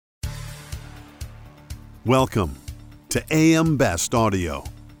Welcome to AM Best Audio.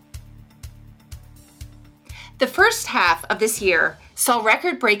 The first half of this year saw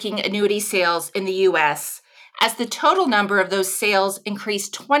record-breaking annuity sales in the U.S. as the total number of those sales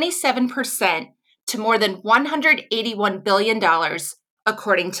increased 27% to more than $181 billion,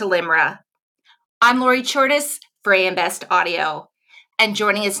 according to LIMRA. I'm Lori Chortis for AM Best Audio, and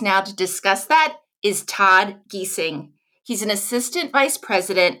joining us now to discuss that is Todd Giesing. He's an assistant vice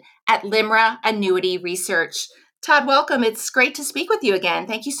president at LIMRA Annuity Research. Todd, welcome. It's great to speak with you again.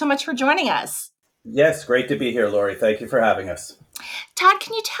 Thank you so much for joining us. Yes, great to be here, Lori. Thank you for having us. Todd,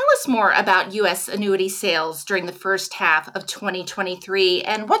 can you tell us more about U.S. annuity sales during the first half of 2023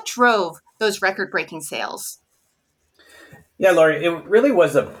 and what drove those record-breaking sales? Yeah, Lori, it really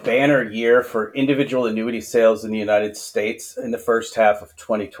was a banner year for individual annuity sales in the United States in the first half of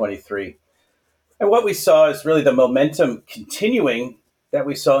 2023. And what we saw is really the momentum continuing that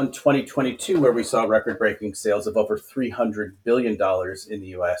we saw in 2022, where we saw record-breaking sales of over $300 billion in the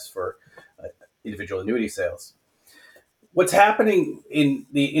U.S. for individual annuity sales. What's happening in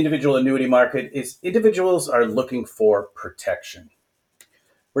the individual annuity market is individuals are looking for protection.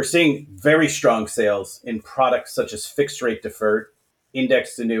 We're seeing very strong sales in products such as fixed rate deferred,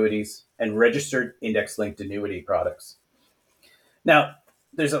 indexed annuities, and registered index-linked annuity products. Now,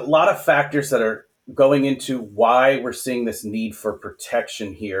 there's a lot of factors that are going into why we're seeing this need for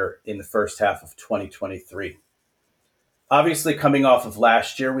protection here in the first half of 2023. Obviously, coming off of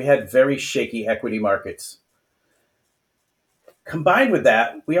last year, we had very shaky equity markets. Combined with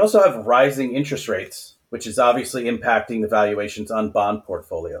that, we also have rising interest rates, which is obviously impacting the valuations on bond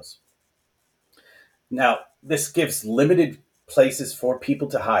portfolios. Now, this gives limited places for people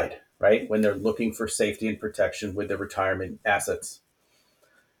to hide, right, when they're looking for safety and protection with their retirement assets.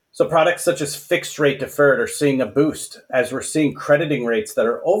 So products such as fixed rate deferred are seeing a boost as we're seeing crediting rates that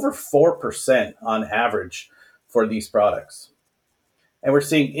are over 4% on average for these products. And we're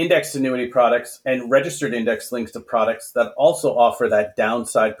seeing indexed annuity products and registered index links to products that also offer that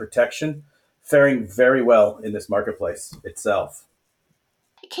downside protection, faring very well in this marketplace itself.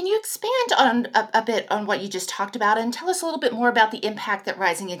 Can you expand on a bit on what you just talked about and tell us a little bit more about the impact that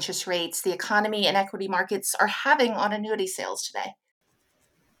rising interest rates, the economy, and equity markets are having on annuity sales today?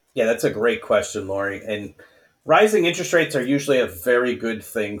 Yeah, that's a great question, Lori. And rising interest rates are usually a very good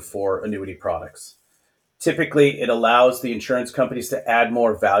thing for annuity products. Typically, it allows the insurance companies to add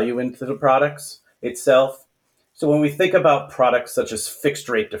more value into the products itself. So when we think about products such as fixed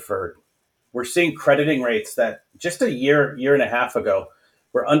rate deferred, we're seeing crediting rates that just a year and a half ago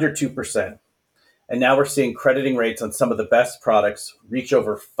were under 2%. And now we're seeing crediting rates on some of the best products reach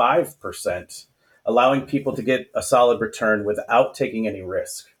over 5%, allowing people to get a solid return without taking any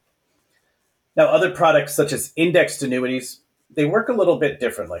risk. Now, other products such as indexed annuities, they work a little bit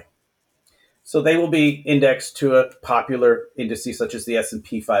differently. So they will be indexed to a popular indice such as the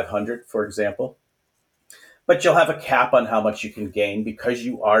S&P 500, for example. But you'll have a cap on how much you can gain because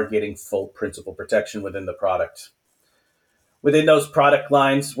you are getting full principal protection within the product. Within those product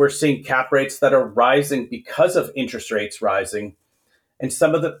lines, we're seeing cap rates that are rising because of interest rates rising. And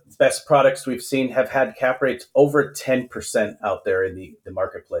some of the best products we've seen have had cap rates over 10% out there in the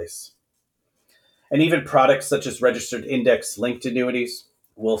marketplace. And even products such as registered index-linked annuities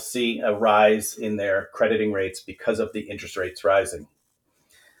will see a rise in their crediting rates because of the interest rates rising.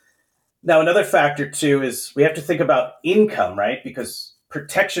 Now, another factor, too, is we have to think about income, right? Because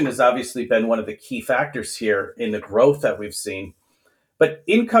protection has obviously been one of the key factors here in the growth that we've seen. But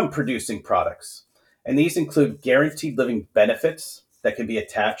income-producing products, and these include guaranteed living benefits that can be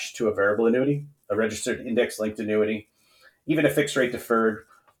attached to a variable annuity, a registered index-linked annuity, even a fixed-rate deferred,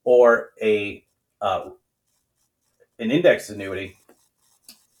 or an indexed annuity.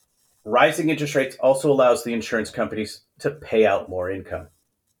 Rising interest rates also allows the insurance companies to pay out more income.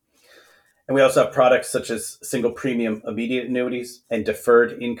 And we also have products such as single premium immediate annuities and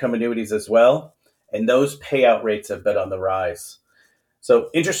deferred income annuities as well. And those payout rates have been on the rise.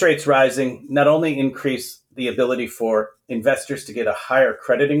 So interest rates rising not only increase the ability for investors to get a higher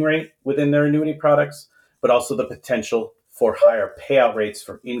crediting rate within their annuity products, but also the potential for higher payout rates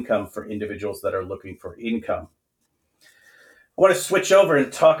for income for individuals that are looking for income. I want to switch over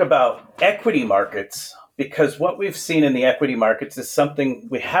and talk about equity markets because what we've seen in the equity markets is something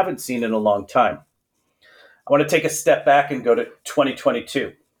we haven't seen in a long time. I want to take a step back and go to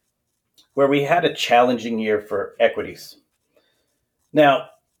 2022, where we had a challenging year for equities. Now,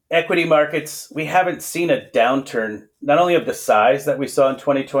 equity markets, we haven't seen a downturn, not only of the size that we saw in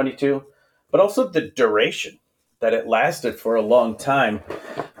 2022, but also the duration that it lasted for a long time,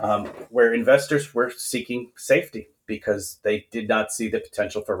 where investors were seeking safety because they did not see the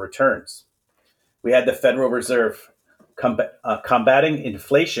potential for returns. We had the Federal Reserve combating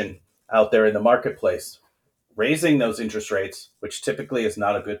inflation out there in the marketplace, raising those interest rates, which typically is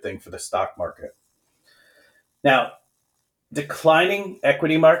not a good thing for the stock market. Now, declining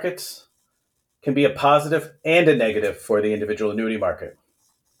equity markets can be a positive and a negative for the individual annuity market.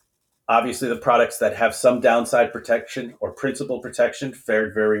 Obviously, the products that have some downside protection or principal protection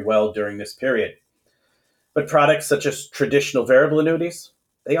fared very well during this period. But products such as traditional variable annuities,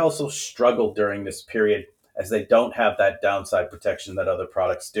 they also struggled during this period as they don't have that downside protection that other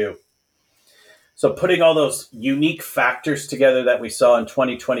products do. So putting all those unique factors together that we saw in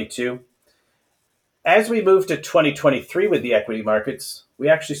 2022, as we moved to 2023 with the equity markets, we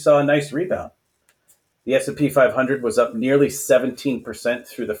actually saw a nice rebound. The S&P 500 was up nearly 17%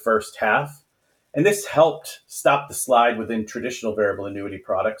 through the first half, and this helped stop the slide within traditional variable annuity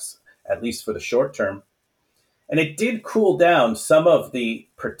products, at least for the short term. And it did cool down some of the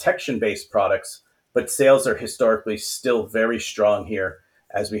protection-based products, but sales are historically still very strong here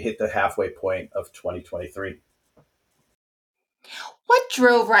as we hit the halfway point of 2023. What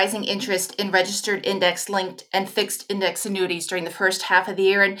drove rising interest in registered index-linked and fixed index annuities during the first half of the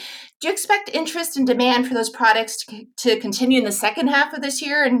year? And do you expect interest and demand for those products to continue in the second half of this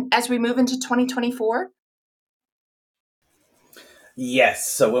year and as we move into 2024? Yes.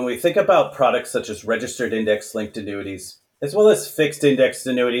 So when we think about products such as registered index-linked annuities, as well as fixed indexed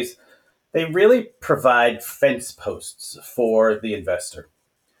annuities, they really provide fence posts for the investor.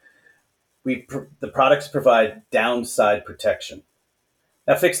 The products provide downside protection.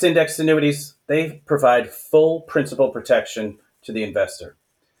 Now, fixed indexed annuities, they provide full principal protection to the investor.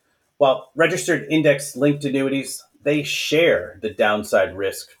 While registered index linked annuities, they share the downside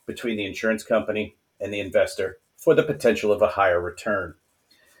risk between the insurance company and the investor for the potential of a higher return.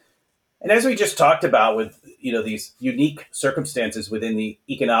 And as we just talked about with these unique circumstances within the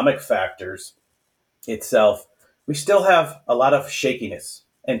economic factors itself, we still have a lot of shakiness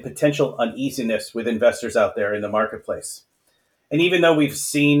and potential uneasiness with investors out there in the marketplace. And even though we've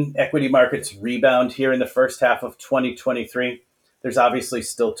seen equity markets rebound here in the first half of 2023, there's obviously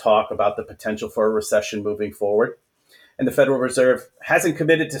still talk about the potential for a recession moving forward. And the Federal Reserve hasn't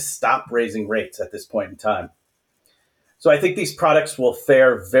committed to stop raising rates at this point in time. So I think these products will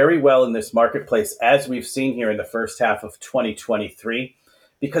fare very well in this marketplace, as we've seen here in the first half of 2023,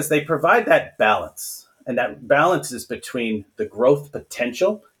 because they provide that balance. And that balance is between the growth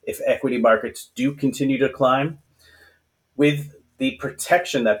potential, if equity markets do continue to climb, with the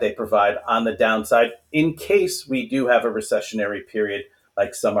protection that they provide on the downside in case we do have a recessionary period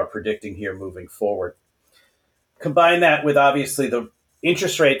like some are predicting here moving forward. Combine that with obviously the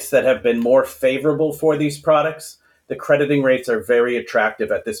interest rates that have been more favorable for these products. The crediting rates are very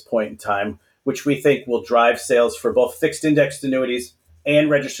attractive at this point in time, which we think will drive sales for both fixed indexed annuities and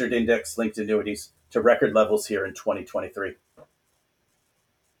registered index linked annuities to record levels here in 2023.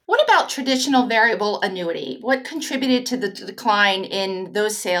 What about traditional variable annuity? What contributed to the decline in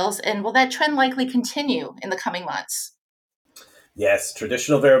those sales, and will that trend likely continue in the coming months? Yes,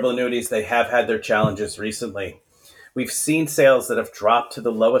 traditional variable annuities, they have had their challenges recently. We've seen sales that have dropped to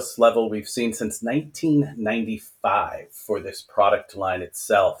the lowest level we've seen since 1995 for this product line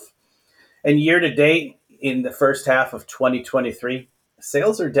itself. And year to date, in the first half of 2023,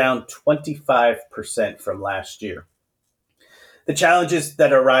 sales are down 25% from last year. The challenges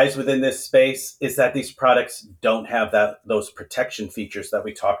that arise within this space is that these products don't have those protection features that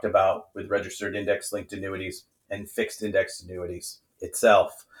we talked about with registered index-linked annuities and fixed index annuities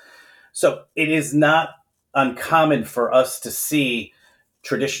itself. So it is not uncommon for us to see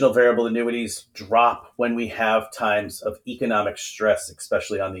traditional variable annuities drop when we have times of economic stress,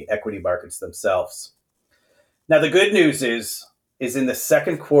 especially on the equity markets themselves. Now, the good news is in the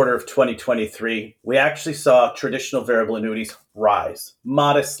second quarter of 2023, we actually saw traditional variable annuities rise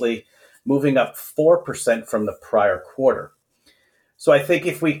modestly, moving up 4% from the prior quarter. So I think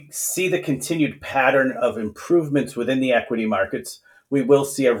if we see the continued pattern of improvements within the equity markets, we will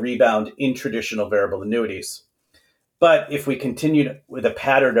see a rebound in traditional variable annuities. But if we continue with a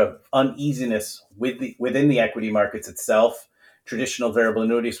pattern of uneasiness within the equity markets itself, traditional variable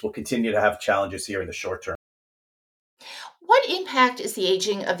annuities will continue to have challenges here in the short term. What impact is the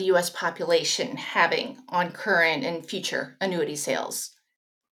aging of the U.S. population having on current and future annuity sales?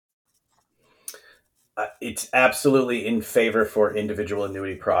 It's absolutely in favor for individual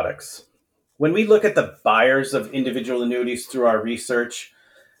annuity products. When we look at the buyers of individual annuities through our research,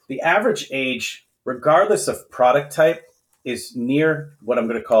 the average age, regardless of product type, is near what I'm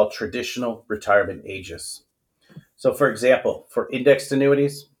going to call traditional retirement ages. So, for example, for indexed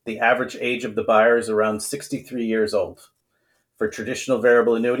annuities, the average age of the buyer is around 63 years old. For traditional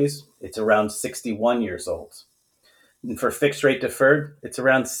variable annuities, it's around 61 years old. And for fixed rate deferred, it's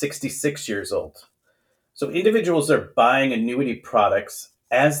around 66 years old. So individuals are buying annuity products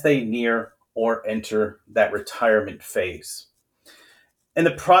as they near or enter that retirement phase. And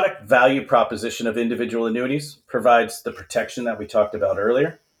the product value proposition of individual annuities provides the protection that we talked about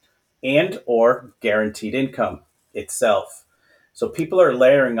earlier and or guaranteed income itself. So people are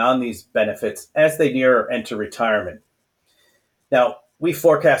layering on these benefits as they near or enter retirement. Now, we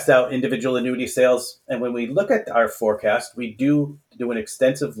forecast out individual annuity sales, and when we look at our forecast, we do an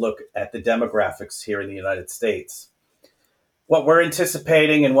extensive look at the demographics here in the United States. What we're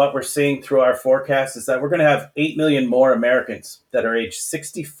anticipating and what we're seeing through our forecast is that we're going to have 8 million more Americans that are age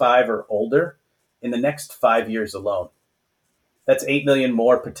 65 or older in the next 5 years alone. That's 8 million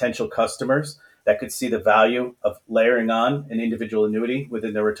more potential customers that could see the value of layering on an individual annuity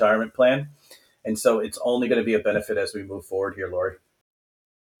within their retirement plan. And so it's only going to be a benefit as we move forward here, Lori.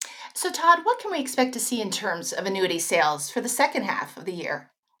 So, Todd, what can we expect to see in terms of annuity sales for the second half of the year?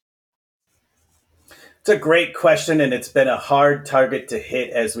 It's a great question, and it's been a hard target to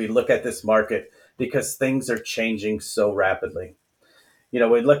hit as we look at this market because things are changing so rapidly. We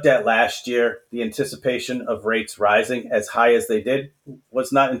looked at last year, the anticipation of rates rising as high as they did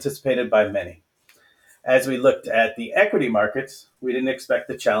was not anticipated by many. As we looked at the equity markets, we didn't expect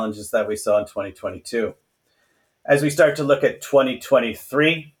the challenges that we saw in 2022. As we start to look at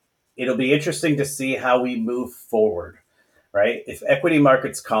 2023, it'll be interesting to see how we move forward, right? If equity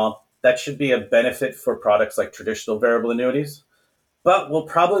markets calm, that should be a benefit for products like traditional variable annuities, but we'll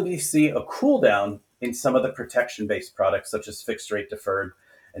probably see a cool down in some of the protection-based products such as fixed rate deferred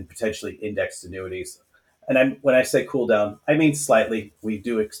and potentially indexed annuities. And when I say cool down, I mean slightly. We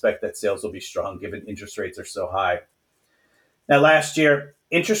do expect that sales will be strong given interest rates are so high. Now, last year,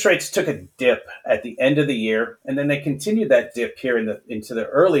 interest rates took a dip at the end of the year, and then they continued that dip here into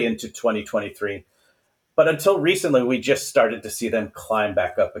 2023. But until recently, we just started to see them climb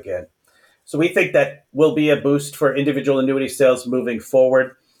back up again. So we think that will be a boost for individual annuity sales moving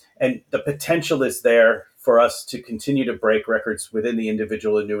forward. And the potential is there for us to continue to break records within the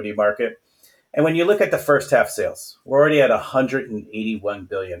individual annuity market. And when you look at the first half sales, we're already at $181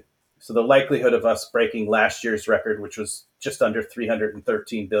 billion. So the likelihood of us breaking last year's record, which was just under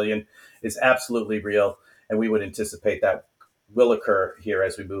 $313 billion, is absolutely real. And we would anticipate that will occur here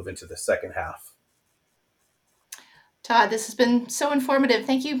as we move into the second half. Todd, this has been so informative.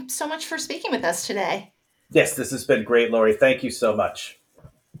 Thank you so much for speaking with us today. Yes, this has been great, Lori. Thank you so much.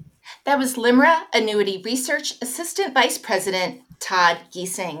 That was LIMRA Annuity Research Assistant Vice President Todd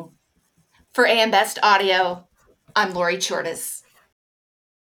Giesing. For AM Best Audio, I'm Lori Chortis.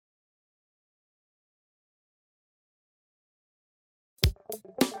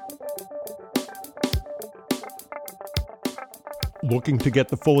 Looking to get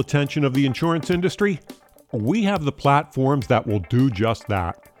the full attention of the insurance industry? We have the platforms that will do just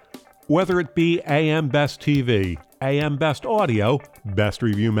that. Whether it be AM Best TV, AM Best Audio, Best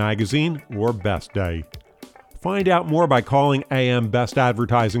Review Magazine, or Best Day. Find out more by calling AM Best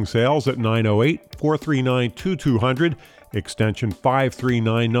Advertising Sales at 908-439-2200, extension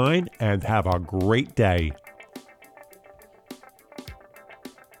 5399, and have a great day.